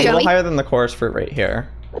like the Wait, a little Joey? higher than the chorus fruit right here.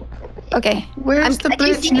 Okay. Where's the do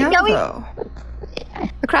you bridge see me, now, Joey? though?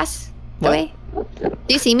 Across the What? way? Do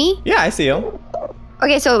you see me? Yeah, I see you.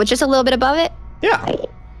 Okay, so just a little bit above it? Yeah,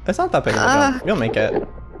 it's not that big of a jump. You'll make it.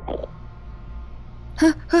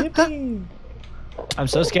 Yippee. I'm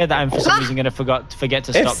so scared that I'm for some reason gonna forget to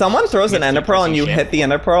stop. If someone throws an Forget to ender do pearl and crazy you shit. hit the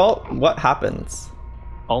ender pearl, what happens?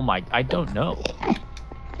 Oh my, I don't know.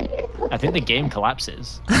 I think the game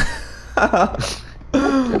collapses.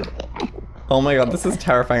 Oh my god, this is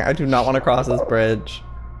terrifying. I do not want to cross this bridge.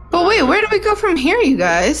 But wait, where do we go from here, you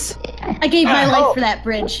guys? I gave my life for that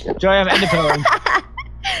bridge. Joy, I'm ender pearling.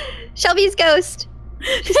 Shelby's ghost.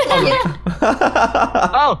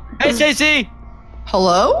 Oh, hey Stacy.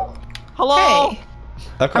 Hello? Hello. Hey.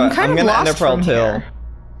 Okay, I'm kind of gonna lost ender pearl from too.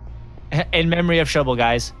 here. In memory of Shovel,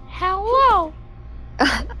 guys. Hello.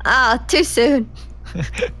 Ah, too soon.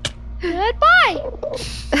 Goodbye.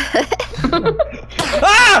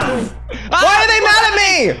 Ah! Why are they mad at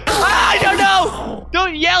me? I don't know.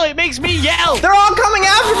 Don't yell. It makes me yell. They're all coming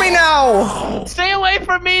after me now. Stay away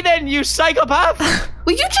from me, then, you psychopath.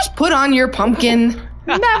 Will you just put on your pumpkin?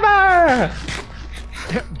 Never.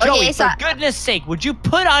 Joey, Okay, so- for goodness sake, would you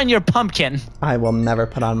put on your pumpkin? I will never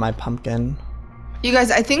put on my pumpkin. You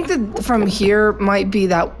guys, I think that from here might be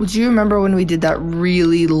that. Would you remember when we did that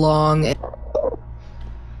really long?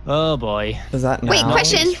 Oh boy. Is that now? Wait,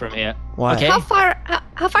 question. From here. What? Okay. How far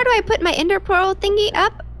do I put my ender pearl thingy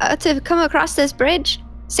up to come across this bridge?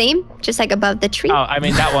 Same, just like above the tree. Oh, I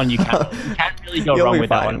mean that one you can't really go You'll wrong be with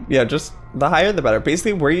that fine. one. Yeah, just the higher the better.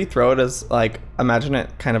 Basically, where you throw it is like, imagine it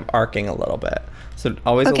kind of arcing a little bit. So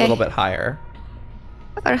always Okay. a little bit higher.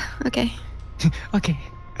 Okay. Okay,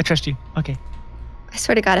 I trust you. Okay. I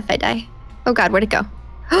swear to God, if I die. Oh God, where'd it go?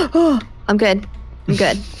 Oh, I'm good. I'm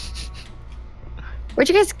good. Where'd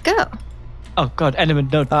you guys go? Oh God, Enderman,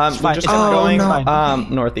 no. It's We're fine. just It's fine. going It's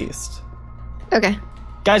fine. northeast. Okay.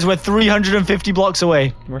 Guys, we're 350 blocks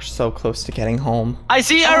away. We're so close to getting home. I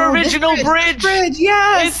see our Oh, this original bridge. Bridge,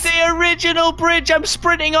 yes. It's the original bridge. I'm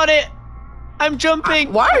sprinting on it. I'm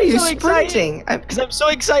jumping. Why are you So excited. sprinting? Because I'm so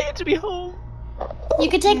excited to be home. You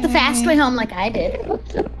could take the fast way home like I did.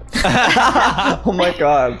 Oh my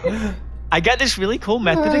god. I got this really cool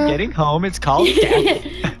method of getting home. It's called death.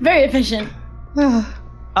 Very efficient. Oh,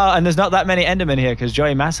 and there's not that many Endermen here because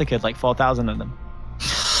Joey massacred like 4,000 of them.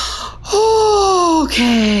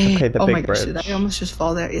 Okay. Okay, the oh big my gosh, bridge. did I almost just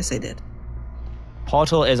fall there? Yes, I did.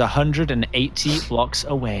 Portal is 180 blocks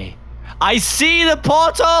away. I see the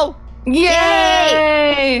portal!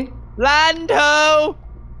 Yay! Lando!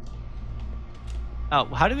 Oh,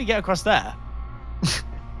 how did we get across there?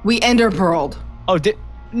 We ender pearled. Oh,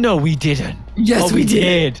 no, we didn't. Yes, Oh, we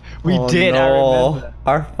did. We Oh, did. I no. remember.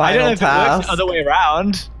 Our I don't know final if it works task. the other way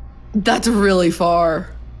around. That's really far.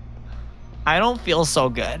 I don't feel so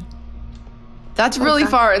good. That's really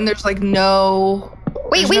far, and there's like no.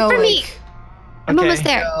 Wait, there's wait no, for me. like- I'm Okay. almost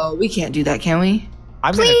there. No, we can't do that, can we?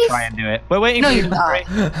 I'm gonna Please? try and do it. We're waiting No, for you. you're not.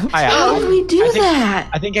 I am. How do we do I think- that?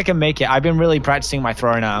 I think I can make it. I've been really practicing my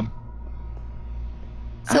throwing arm.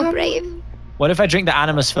 So brave. What if I drink the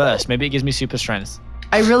animus first? Maybe it gives me super strength.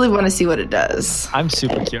 I really want to see what it does. I'm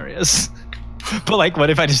super curious. But like, what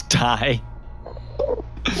if I just die?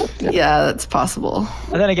 Yeah, that's possible.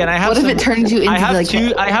 And then again, I have. What if some- it turns you into I have like?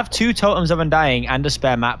 I have 2 totems of undying and a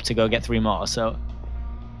spare map to go get 3 more. So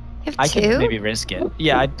You I have could 2? maybe risk it.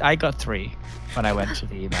 Yeah, I got 3 when I went to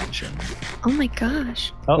the mansion. Oh my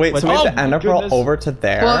gosh. Oh, Wait, so we have to my ender pearl goodness. over to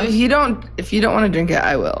there? Well, if you don't want to drink it,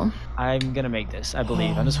 I will. I'm gonna make this. I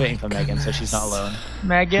believe. I'm just waiting for Megan, so she's not alone.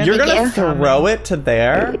 Megan, You're gonna Yeah. throw it to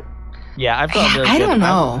there? Yeah, I've got. A really I good, don't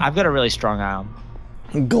know. I've got a really strong arm.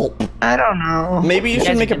 Gulp. I don't know. Maybe you You should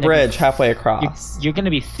guys make are a gonna be- bridge halfway across. You're gonna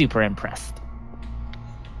be super impressed.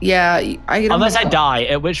 Yeah, I don't Unless I know. die,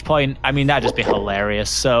 at which point, I mean, that'd just be hilarious.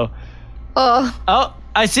 So, Oh, oh,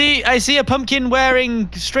 I see a pumpkin wearing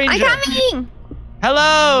stranger. I'm coming.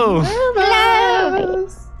 Hello. Hello.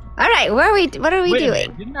 All right, what are we Wait a doing?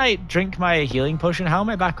 minute, didn't I drink my healing potion? How am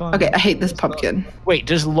I back on? Okay, I hate this pumpkin. Wait,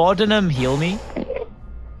 does laudanum heal me?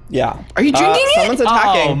 Yeah. Are you drinking it? Someone's Oh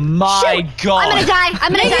attacking. my god! I'm gonna die.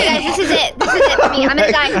 I'm gonna die, guys. This is it. This is it for me. I'm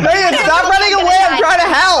gonna die. Megan, stop running away! I'm trying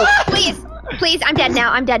to help! Please. Please, I'm dead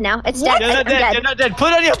now. I'm dead now. It's dead. You're not I'm dead. dead. You're not dead.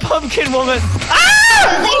 Put on your pumpkin, woman.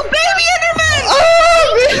 Oh, baby Enderman!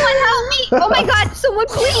 Someone help me! Oh my god, someone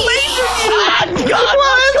please! What is happening?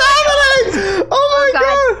 Oh my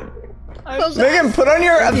god! Megan, put on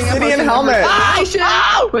your obsidian helmet.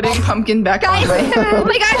 Putting pumpkin back on Guys, my head. oh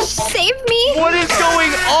my gosh, save me! What is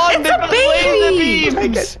going on? It's a baby!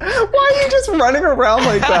 Why are you just running around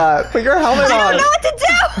like that? Put your helmet on. I don't know what to do!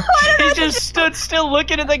 I don't know He what to just stood still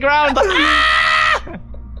looking at the ground. Like,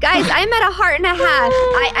 Guys, I'm at 1.5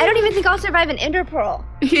 hearts. I don't even think I'll survive an ender pearl.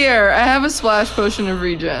 Here, I have a splash potion of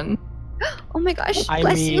regen. Oh my gosh, I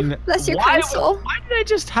bless mean, you. Bless your why, kind soul. why did I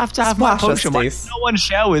just have to have my Splash us, potion? Why did Stace. no one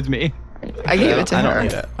share with me? I gave it to I her. don't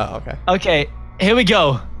need it. Oh, okay. Okay, here we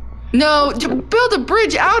go. No, build a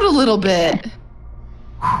bridge out a little bit.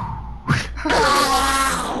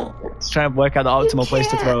 Let's try and work out the optimal place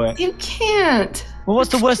to throw it. You can't. Well, what's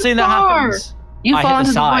the worst thing that far. happens? You I fall hit the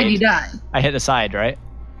into the side. void, you die. I hit the side, right?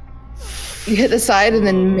 You hit the side and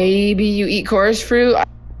then maybe you eat chorus fruit.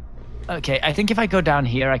 Okay, I think if I go down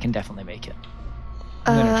here, I can definitely make it.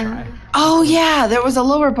 I'm gonna try. Oh yeah, there was a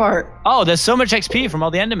lower part. Oh, there's so much XP from all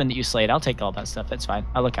the Endermen that you slayed. I'll take all that stuff. That's fine.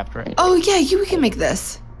 I'll look after it. Oh yeah, you can make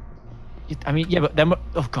this. I mean, yeah, but then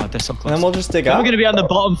oh god, they're so close. And then we'll just dig Then up. we're gonna be on the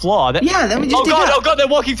bottom floor. Yeah, then we just Oh dig god, up. oh god, they're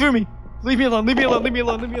walking through me. Leave me alone. Leave me alone. Leave me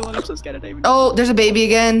alone. Leave me alone. Leave me alone. I'm so scared of David. Oh, there's a baby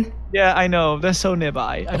again. Yeah, I know. They're so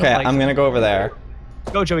nearby. I Okay, don't like I'm gonna go over there.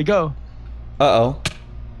 Go, Joey. Go. Uh-oh.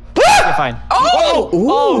 You're fine. Oh!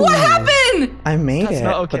 Ooh. What happened? I made That's it,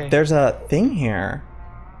 not okay. but there's a thing here.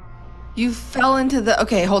 You fell into the.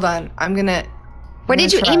 Okay, hold on. I'm gonna. Where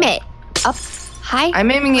did you aim it? Up high?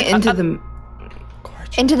 I'm aiming it into the.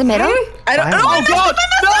 Into the middle? I don't. Oh, Oh god!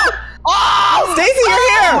 No! Oh! Stacy, you're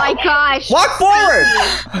Oh here! my gosh. Walk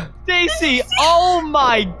forward! Stacy! Oh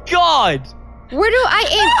my god! Where do I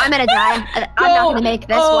aim? I'm gonna die. I'm not gonna make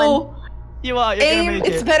this one. You are. You're Aim. gonna make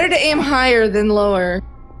It's it. better to aim higher than lower.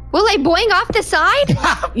 Will I boing off the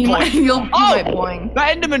side? You might. You might boing.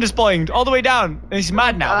 That Enderman just boinged all the way down. And he's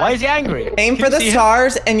mad now. Why is he angry? Aim Can for you the see him?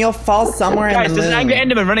 stars and you'll fall somewhere Guys, in the there's moon. an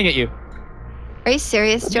angry Enderman running at you. Are you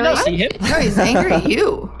serious, Do you Joey? not see him? No, he's angry at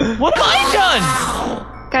you. What have I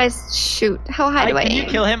done? Guys, shoot. How high do I Can you aim?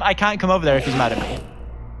 kill him? I can't come over there if he's mad at me.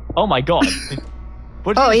 Oh my god.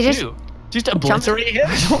 What did Oh, you he do? Just obliterate him?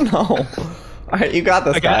 I don't know. Alright, you got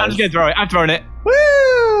this, Okay, guys. I'm just gonna throw it. I'm throwing it. Woo!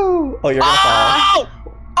 Oh, you're gonna Oh!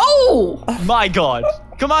 Oh! My god.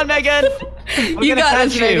 Come on, Megan. I'm You gonna got catch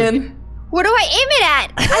this, you. Megan. Where do I aim it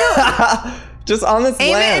at? fall. Just on this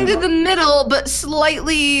Aim land. it into the middle, but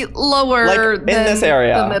slightly lower Like, in than this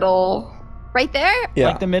area. the middle. Right there? Yeah.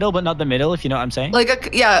 Like the middle, but not the middle, if you know what I'm saying. Like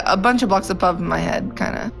a bunch of blocks above my head,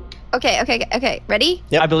 kind of. Okay. Ready?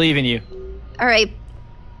 Yep. I believe in you. All right.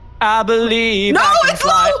 I believe No, I can it's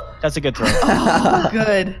fly. low! That's a good throw. Oh,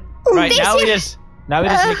 good. Right, now we Stacy. just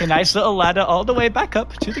make a nice little ladder all the way back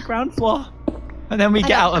up to the ground floor. And then we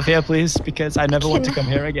get out of here, please, because I never want to come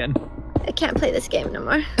here again. I can't play this game no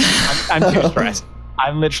more. I'm too stressed.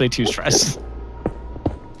 I'm literally too stressed.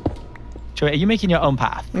 Joey, are you making your own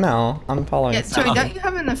path? No, I'm following. Yeah, Joey, don't you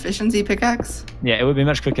have an efficiency pickaxe? Yeah, it would be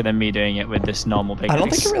much quicker than me doing it with this normal pickaxe. I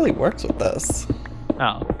don't think it really works with this.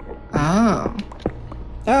 Oh. Oh.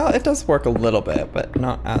 Oh, it does work a little bit, but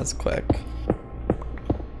not as quick.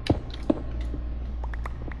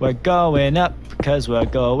 We're going up because we're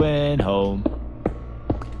going home.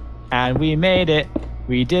 And we made it.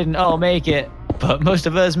 We didn't all make it, but most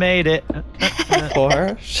of us made it.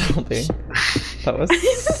 Poor Shelby. That was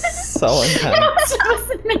so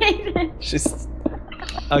intense. She's.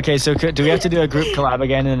 Okay, so do we have to do a group collab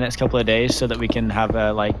again in the next couple of days so that we can have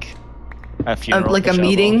a funeral? Like for a Shovel?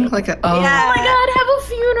 meeting? Like a. Oh. Oh my god, have a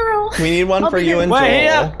funeral. We need one I'll for be you there. and Wait,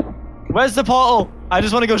 Joel. here. Where's the portal? I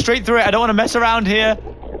just want to go straight through it. I don't want to mess around here.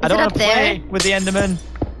 I don't it want up to play there? with the Enderman.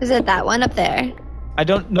 Is it that one up there? I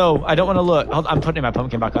don't know. I don't want to look. I'm putting my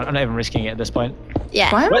pumpkin back on. I'm not even risking it at this point.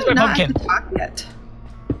 Yeah. Why am Where's I my not pumpkin? at the top yet?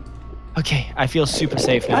 Okay, I feel super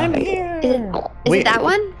safe now. I'm here. Is Wait. it that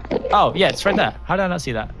one? Oh, yeah, it's right there. How did I not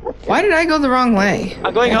see that? Why did I go the wrong way?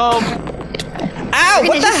 I'm going home. Ow!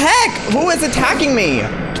 What the heck? Who is attacking me?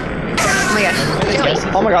 Oh my gosh.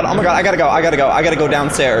 Oh my god! I gotta go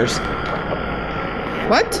downstairs.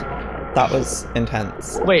 What? That was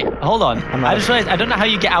intense. Wait, hold on. I'm I out. just realized I don't know how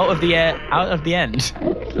you get out of the end.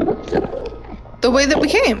 The way that we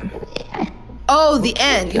came. Oh, the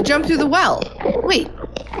end. You jump through the well. Wait.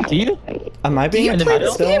 Do you? Am I being you play attacked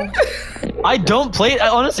this still? I don't play it.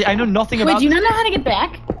 Honestly, I know nothing Wait, about do you not know how to get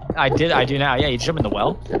back? I do now. Yeah, you jump in the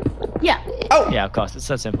well. Yeah. Oh! Yeah, of course. It's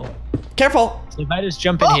so simple. Careful! So if I just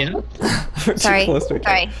jump in here. Sorry. Too close to each other.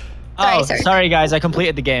 Sorry. Oh, Sorry. sorry guys, I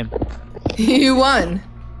completed the game. You won.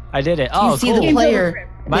 I did it. Do you Oh, see cool. the player?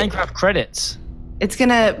 Minecraft credits. It's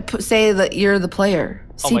gonna say that you're the player.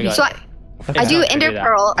 Oh my God. So I do not gonna Ender do that.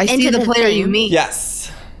 Pearl. I see into the player thing. you meet.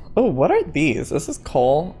 Yes. Oh, what are these? This is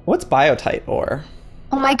coal. What's biotite ore?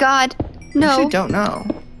 Oh my God. You No. don't know.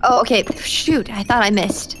 Oh, okay. Shoot. I thought I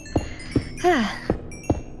missed.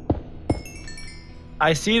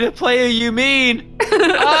 I see the player you mean.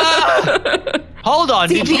 Ah! Hold on.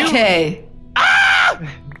 Did you? CPK.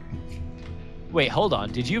 Wait, hold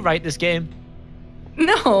on. Did you write this game?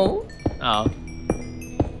 No. Oh.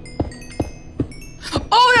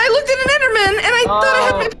 Oh, I looked at an Enderman and I thought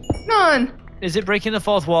I had my on. Is it breaking the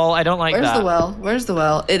fourth wall? I don't like Where's that. the well? Where's the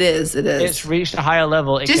well? It is. It is. It's reached a higher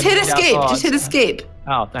level. It Just can hit read out escape. thoughts. Just hit escape.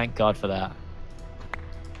 Oh, thank God for that.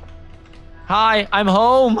 Hi, I'm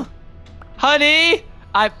home. Honey!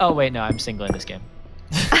 Oh, wait, no, I'm single in this game.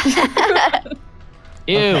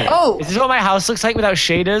 Ew. Okay. Oh. Is this what my house looks like without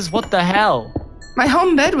shaders? What the hell? My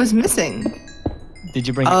home bed was missing. Did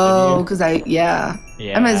you bring it Oh, with because yeah.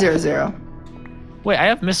 you? I'm at 0-0. Wait, I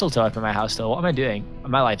have mistletoe up in my house still. What am I doing?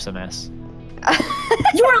 My life's a mess.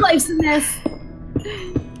 Your life's a mess.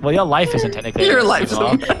 Well, your life isn't technically Your a mess life's a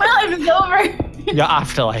anymore. My life is over. Your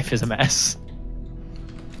afterlife is a mess.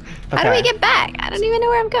 How do we get back? I don't even know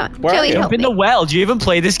where I'm going. Where are Joey, you? help Jump in me. the well. Do you even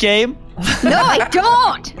play this game? No, I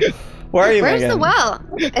don't. Where are you, Where's Megan? the well?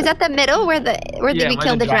 Is that the middle where Yeah, we where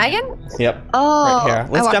killed the the dragon? Yep. Oh, Right here. I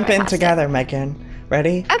Let's walked jump right in past it. together, Megan.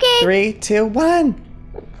 Ready? Okay. 3, 2, 1.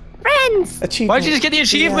 Friends. Achievement. Why'd you just get the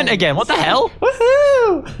achievement Yeah. again? What the hell?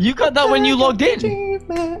 Woohoo! You got that when you logged in.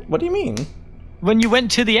 Achievement. What do you mean? When you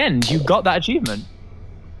went to the end, you got that achievement.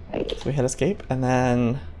 So we hit escape, and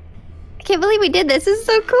then I can't believe we did this. This is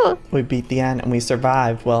so cool. we beat the end, and we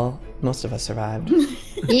survived. Well, most of us survived.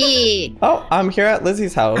 Yeah. Oh, I'm here at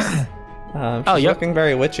Lizzie's house. She's Oh, yep. looking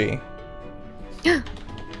very witchy.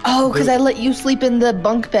 Oh, because I let you sleep in the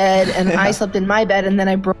bunk bed and I slept in my bed and then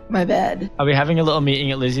I broke my bed. Are we having a little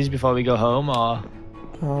meeting at Lizzie's before we go home, or?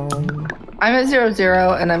 I'm at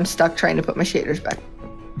 0-0 and I'm stuck trying to put my shaders back.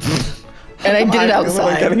 And I did it I'm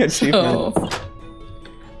outside. getting so- achievements.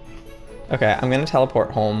 Okay, I'm gonna teleport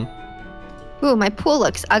home. Ooh, my pool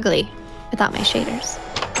looks ugly without my shaders.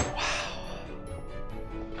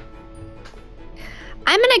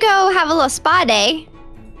 I'm gonna go have a little spa day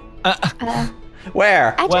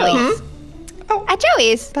Where? at Well- Joey's. At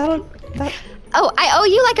Joey's. That. Oh, I owe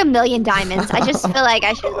you like 1,000,000 diamonds. I just feel like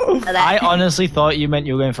I should know I that. honestly thought you meant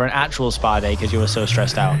you were going for an actual spa day because you were so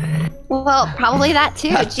stressed out. Well, probably that too.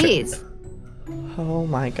 Jeez. Oh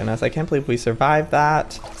my goodness, I can't believe we survived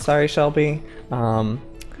that. Sorry, Shelby.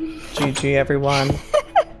 GG, everyone.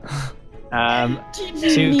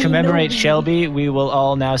 To commemorate Shelby, we will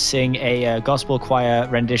all now sing a gospel choir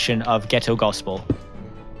rendition of Ghetto Gospel.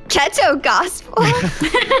 Ghetto gospel.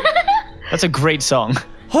 That's a great song.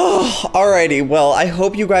 Alrighty, well, I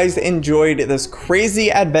hope you guys enjoyed this crazy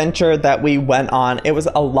adventure that we went on. It was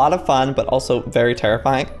a lot of fun, but also very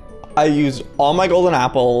terrifying. I used all my golden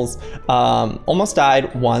apples, almost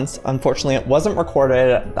died once. Unfortunately, it wasn't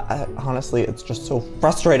recorded. Honestly, it's just so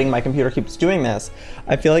frustrating. My computer keeps doing this.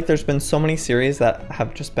 I feel like there's been so many series that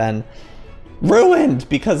have just been ruined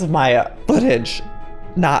because of my footage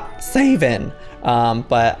not saving.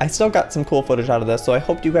 But I still got some cool footage out of this, so I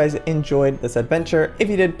hope you guys enjoyed this adventure. If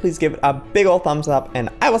you did, please give it a big ol' thumbs up, and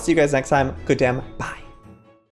I will see you guys next time. Good damn, bye.